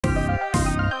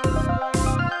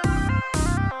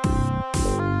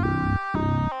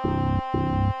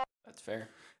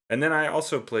And then I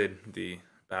also played the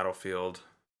Battlefield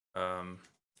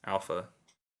Alpha.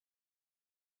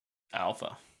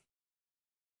 Alpha.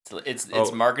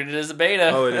 It's marketed as a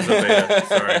beta. Oh, it is a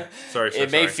beta. Sorry.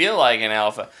 It may feel like an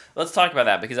alpha. Let's talk about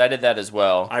that because I did that as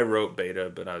well. I wrote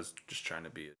beta, but I was just trying to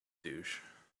be a douche.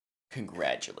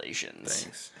 Congratulations.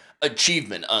 Thanks.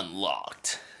 Achievement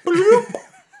unlocked.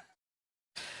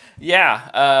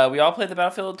 Yeah, we all played the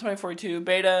Battlefield 2042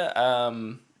 beta.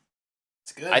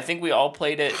 It's good. I think we all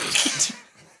played it.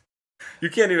 You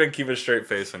can't even keep a straight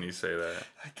face when you say that.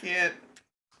 I can't.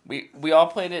 We all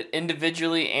played it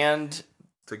individually and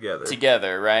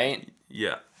Together, right?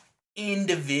 Yeah.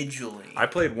 Individually. I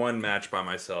played one match by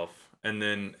myself, and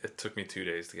then it took me 2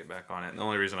 days to get back on it. And the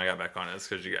only reason I got back on it is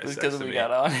because you guys Because texted we me.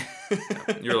 got on.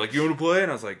 You were like, "You want to play?" And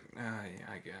I was like, yeah,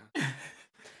 I guess.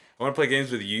 I want to play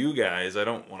games with you guys. I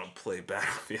don't want to play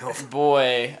Battlefield.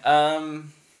 Boy,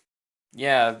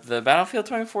 yeah, the Battlefield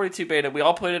 2042 beta. We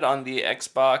all played it on the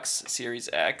Xbox Series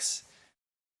X.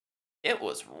 It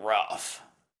was rough.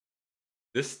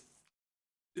 It's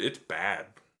bad.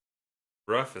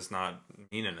 Rough is not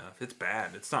mean enough. It's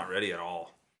bad. It's not ready at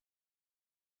all.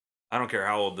 I don't care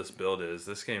how old this build is.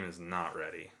 This game is not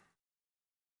ready.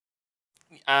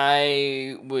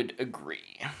 I would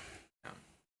agree.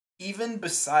 Even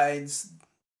besides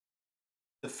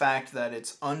the fact that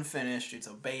it's unfinished, it's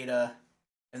a beta,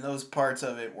 and those parts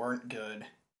of it weren't good.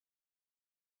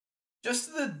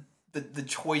 Just the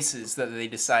choices that they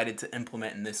decided to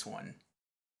implement in this one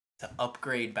to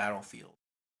upgrade Battlefield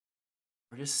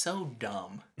were just so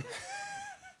dumb.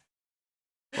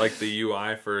 Like the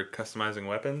UI for customizing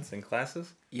weapons and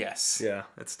classes? Yes. Yeah,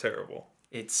 it's terrible.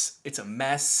 It's a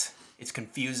mess. It's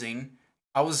confusing.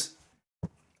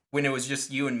 When it was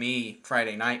just you and me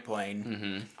Friday night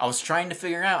playing, I was trying to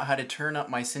figure out how to turn up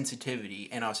my sensitivity,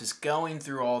 and I was just going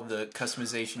through all the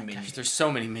customization menus. Gosh, there's so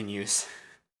many menus.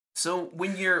 So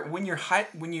when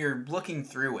you're looking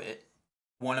through it,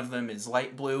 one of them is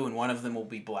light blue and one of them will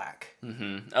be black.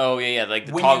 Oh yeah, like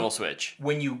the When toggle switch.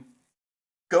 When you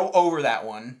go over that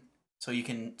one, so you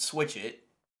can switch it,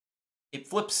 it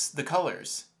flips the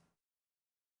colors.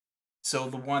 So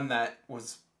the one that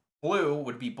was blue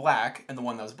would be black, and the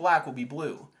one that was black would be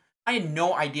blue. I had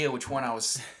no idea which one I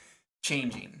was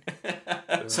changing.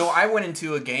 So I went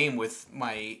into a game with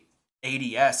my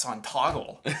ADS on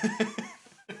toggle.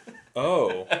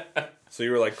 Oh. So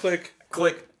you were like, click.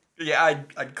 Yeah,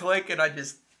 I'd click, and I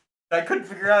couldn't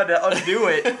figure out how to undo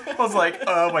it. I was like,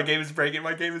 oh, my game is breaking.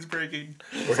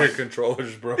 Or Or your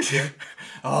controller's broken.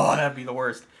 Oh, that'd be the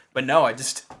worst. But no, I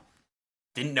just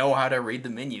didn't know how to read the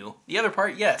menu. The other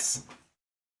part, yes.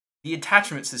 The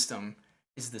attachment system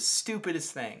is the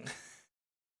stupidest thing.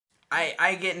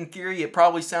 I get in theory, it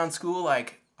probably sounds cool,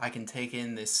 like I can take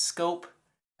in this scope,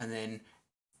 and then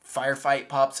firefight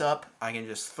pops up, I can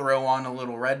just throw on a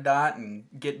little red dot and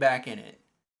get back in it.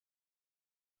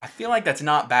 I feel like that's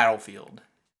not Battlefield.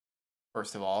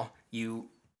 First of all, you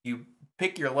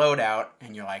pick your loadout,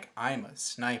 and you're like, I'm a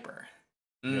sniper.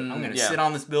 I'm going to sit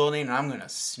on this building, and I'm going to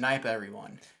snipe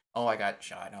everyone. Oh, I got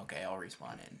shot. Okay, I'll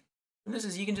respawn in. And this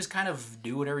is, you can just kind of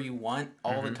do whatever you want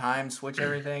all the time, switch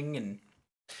everything, and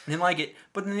like it.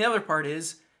 But then the other part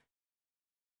is,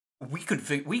 we couldn't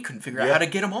figure out how to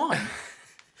get them on.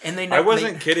 And I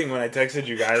wasn't kidding when I texted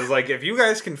you guys. Like, if you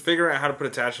guys can figure out how to put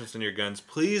attachments in your guns,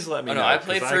 please let me know. I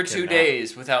played for 2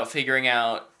 days without figuring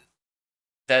out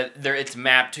that it's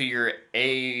mapped to your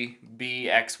A, B,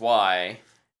 X, Y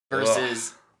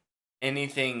versus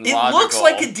anything logical. It looks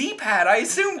like a D-pad. I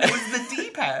assumed it was the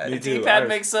D-pad. Me too. D-pad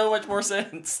makes so much more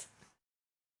sense.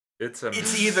 It's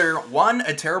either one,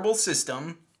 a terrible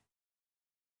system,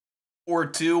 or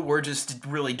two, we're just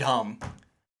really dumb.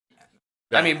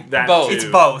 I mean, that both. too. It's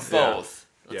both. Yeah. Both.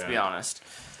 Let's be honest.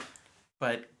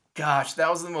 But gosh, that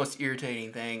was the most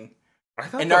irritating thing. I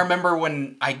I remember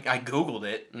when I Googled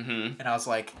it, Mm-hmm. and I was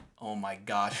like, oh my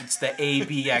gosh, it's the A,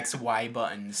 B, X, Y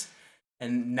buttons.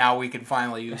 And now we can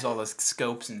finally use all the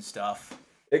scopes and stuff.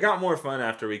 It got more fun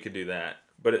after we could do that.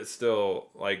 But it's still,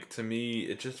 like, to me,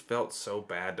 it just felt so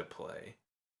bad to play.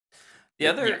 The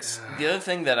other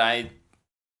thing that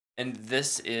and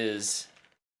this is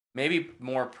maybe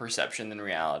more perception than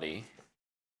reality,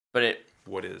 but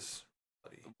What is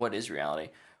reality?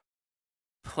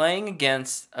 Playing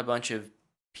against a bunch of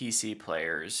PC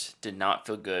players did not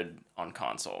feel good on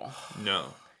console.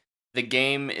 No. The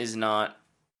game is not.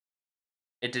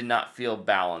 It did not feel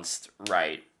balanced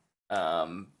right.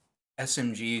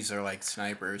 SMGs are like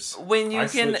snipers. When you I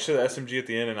can switched to the SMG at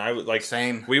the end, and I would like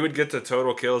Same. We would get to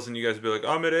total kills, and you guys would be like,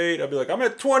 "I'm at 8." I'd be like, "I'm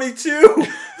at 22."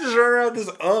 just run around with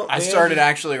this I man. started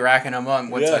actually racking them up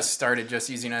once Yeah. I started just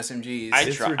using SMGs. I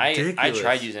It's tried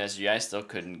ridiculous. using SG. I still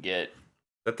couldn't get.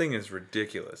 That thing is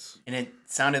ridiculous. And it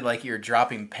sounded like you were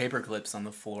dropping paper clips on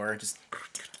the floor. Just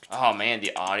Oh man,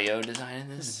 the audio design in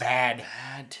this is bad.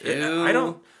 bad too. I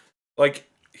don't like.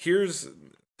 Here's the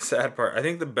sad part. I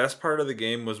think the best part of the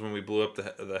game was when we blew up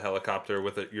the helicopter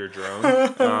with your drone.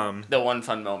 The one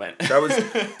fun moment. That was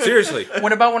seriously.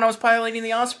 What about when I was piloting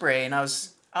the Osprey and I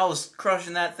was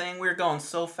crushing that thing? We were going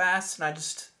so fast,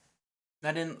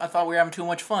 and I thought we were having too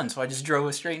much fun, so I just drove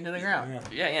it straight into the ground.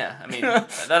 Yeah. I mean,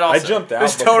 that also. I jumped out. It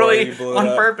was before totally you blew it on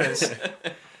up. purpose.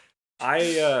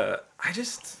 I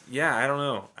just, I don't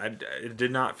know. It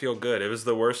did not feel good. It was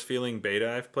the worst feeling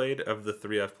beta I've played of the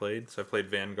 3 I've played. So I played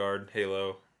Vanguard,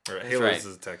 Halo, or Halo right. is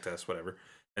a tech test, whatever.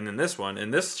 And then this one,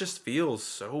 and this just feels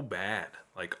so bad.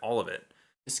 Like all of it.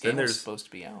 This Then game was there's- supposed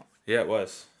to be out. Yeah, it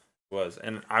was. It was.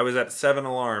 And I was at 7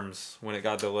 alarms when it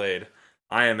got delayed.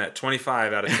 I am at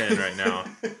 25 out of 10 right now.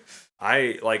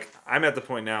 I'm at the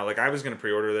point now, like I was going to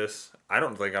pre-order this. I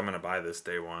don't think I'm going to buy this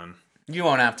day one. You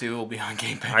won't have to. It will be on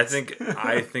Game Pass.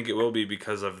 I think it will be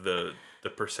because of the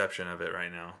perception of it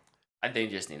right now. I think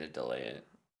they just need to delay it.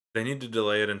 They need to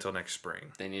delay it until next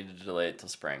spring. They need to delay it till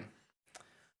spring.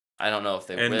 I don't know if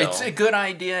they And will. It's a good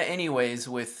idea, anyways,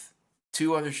 with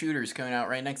 2 other shooters coming out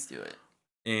right next to it.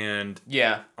 And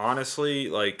yeah, honestly,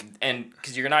 like and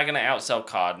because you're not gonna outsell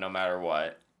COD no matter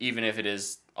what, even if it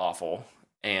is awful.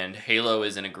 And Halo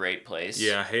is in a great place.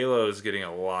 yeah, Halo is getting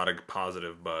a lot of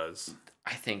positive buzz.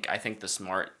 I think the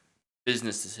smart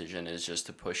business decision is just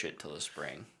to push it till the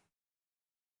spring.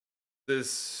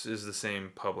 This is the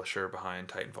same publisher behind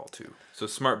Titanfall 2. So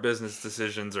smart business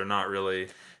decisions are not really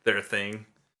their thing.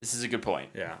 This is a good point.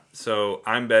 Yeah. So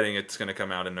I'm betting it's going to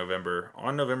come out in November,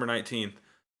 on November 19th.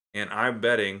 And I'm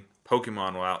betting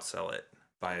Pokemon will outsell it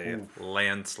by a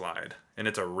landslide. And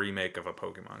it's a remake of a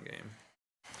Pokemon game.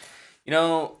 You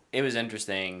know, it was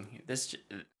interesting.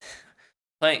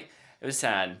 It was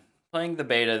sad. Playing the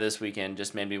beta this weekend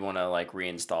just made me want to like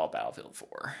reinstall Battlefield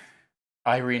 4.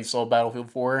 I reinstalled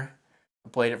Battlefield 4. I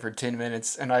played it for 10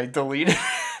 minutes and I deleted it.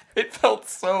 It felt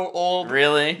so old.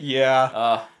 Really?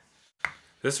 Yeah.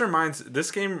 This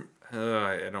game,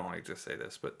 I don't like to say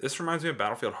this, but this reminds me of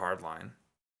Battlefield Hardline.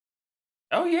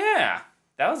 Oh yeah,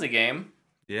 that was a game.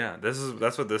 Yeah,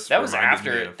 that's what this That was reminded me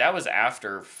after. of. That was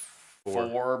after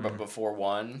 4, but Mhm. before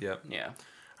 1. Yep. Yeah.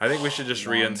 I think we should just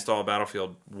One. reinstall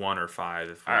Battlefield 1 or 5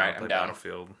 if we All want right, to I'm play down.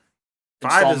 Battlefield.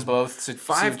 Install 5 them is both. To see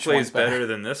 5 which plays one's better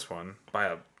than this one by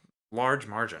a large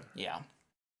margin, Yeah.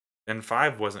 and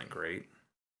 5 wasn't great.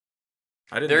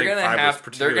 I didn't They're think gonna 5 was have. They're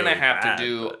particularly gonna have bad, to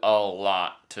do but- a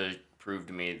lot to prove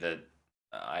to me that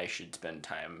I should spend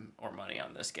time or money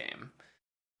on this game.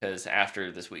 Because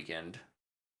after this weekend,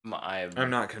 I'm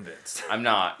not convinced. I'm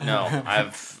not. No,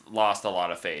 I've lost a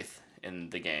lot of faith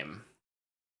in the game.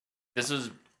 This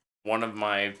was one of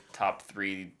my top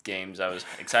 3 games I was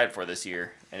excited for this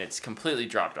year, and it's completely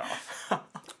dropped off.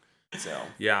 So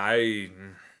Yeah, I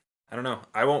don't know.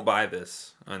 I won't buy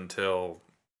this until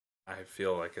I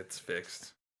feel like it's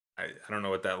fixed. I don't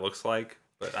know what that looks like,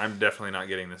 but I'm definitely not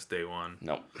getting this day one.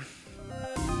 nope.